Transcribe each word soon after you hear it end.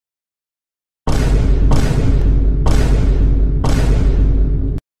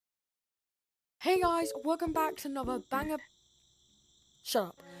Hey guys, welcome back to another banger. Shut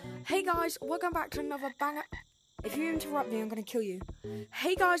up. Hey guys, welcome back to another banger. If you interrupt me, I'm gonna kill you.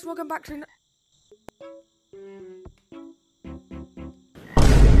 Hey guys, welcome back to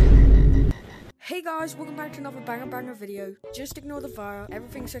Hey guys, welcome back to another banger video. Just ignore the fire,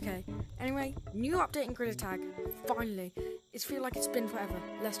 everything's okay. Anyway, new update in Grid Attack. Finally. It feels like it's been forever.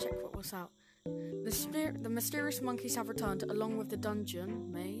 Let's check what's out. The mysterious monkeys have returned, along with the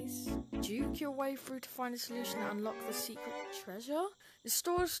dungeon maze. Duke your way through to find a solution and unlock the secret treasure. The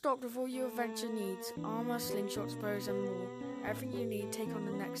store is stocked with all your adventure needs: armor, slingshots, bows, and more. Everything you need, take on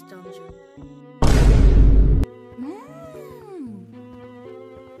the next dungeon.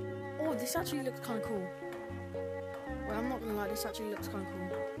 Oh, this actually looks kind of cool. Well, I'm not gonna lie, this actually looks kind of cool.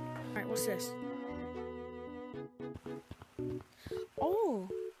 Alright, what's this? Oh!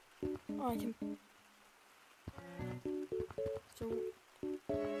 Oh, I can... So...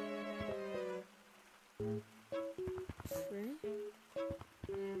 3?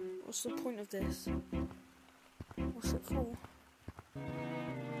 What's the point of this? What's it for?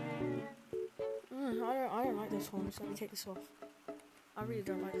 I don't like this one, so let me take this off. I really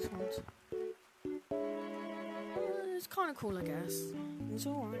don't like this one. It's kind of cool, I guess. It's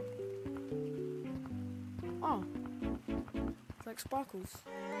alright. Oh. It's like sparkles.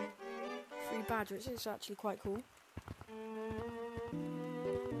 3 badges, it's actually quite cool.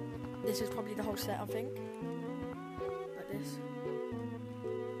 This is probably the whole set, I think. Like this.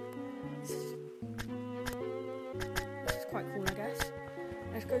 This is quite cool, I guess.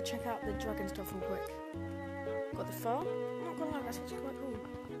 Let's go check out the dragon stuff real quick. Got the fur. I'm not gonna lie, that's actually quite cool.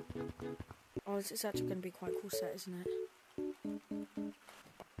 Oh, this is actually gonna be quite a cool set, isn't it?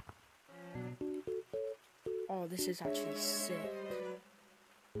 Oh, this is actually sick.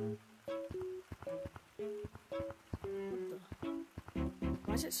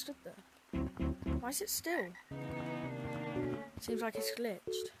 Why is it stood there? Why is it still? Seems like it's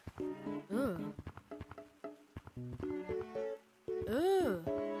glitched. Ugh. Ugh.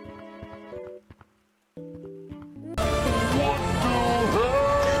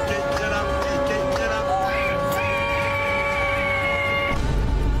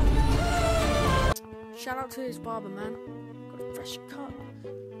 Shout out to his barber, man. Got a fresh cut.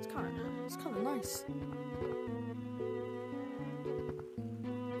 It's kind of nice.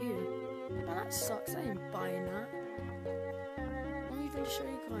 That sucks, I ain't buying that. I won't even show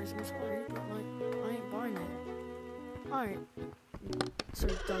you guys, I'm sorry, but like, I ain't buying it. Alright. So,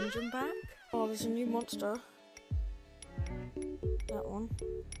 dungeon back. Oh, there's a new monster. That one.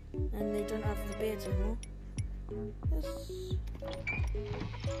 And they don't have the beards anymore. Let's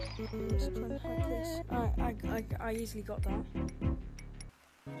try and hack this. Alright, I easily got that.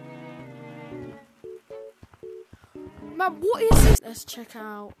 Man, what is this? Let's check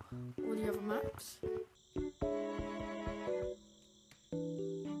out all the other maps.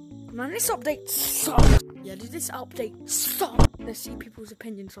 Man, this update sucks. Yeah, this update sucks. Let's see people's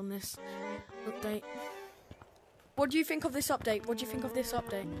opinions on this update. What do you think of this update? What do you think of this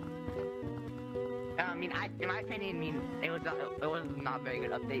update? In my opinion, it was not a very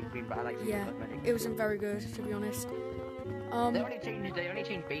good update. But I like yeah, it wasn't very good, to be honest. They only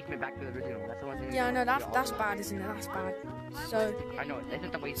changed basement back to the original. That's the one thing. Yeah, I know that's bad, isn't it? That's bad. So I know it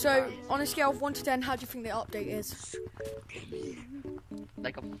isn't the way. So on a scale of 1 to 10, how do you think the update is?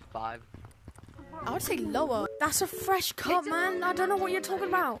 Like a 5. I would say lower. That's a fresh cut, man. I don't know what you're talking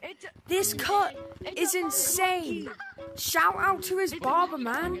about. This cut is insane. Shout out to his barber,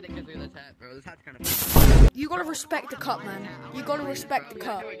 man. You gotta respect the cut, man. You gotta respect the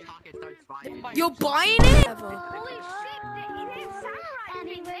cut. You're buying it?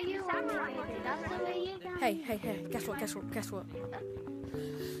 Hey, guess what?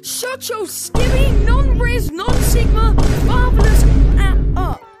 Shut your skimmy, non-riz, non-sigma, marvelous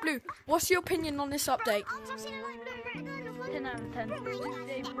up. Blue, what's your opinion on this update? 10 out of 10.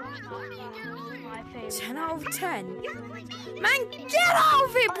 10 out of 10? Man, get out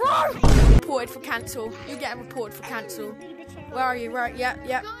of it, bro! Reported for cancel. You're getting reported for cancel. Where are you? Right,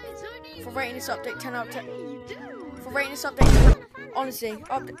 yeah. For rating this update, 10 out of 10. For rating this update, honestly,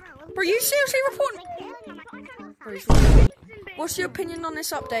 bro, you seriously reporting? What's your opinion on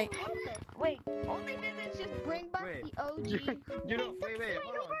this update? Wait, all they did is just bring back the OG.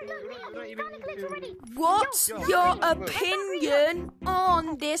 What's your opinion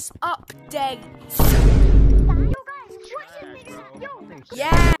on this update?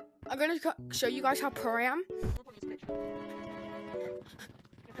 Yeah, I'm gonna show you guys how pro I am.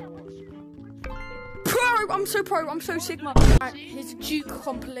 I'm so pro, I'm so sigma. Here's a Duke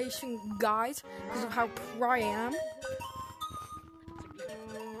compilation guide because of how pro I am.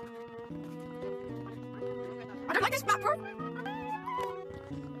 don't like this map, bro.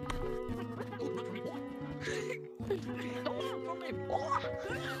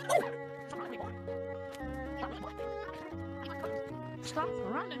 Stop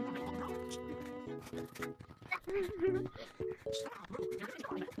running.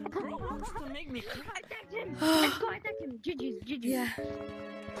 Bro wants to make me cry. Attack him. Let's go attack him. GG's. Yeah.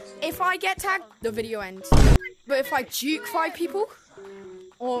 If I get tagged, the video ends. But if I juke 5 people,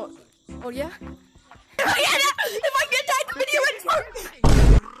 or yeah. If I get tagged, the video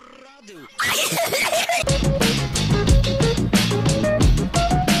ends.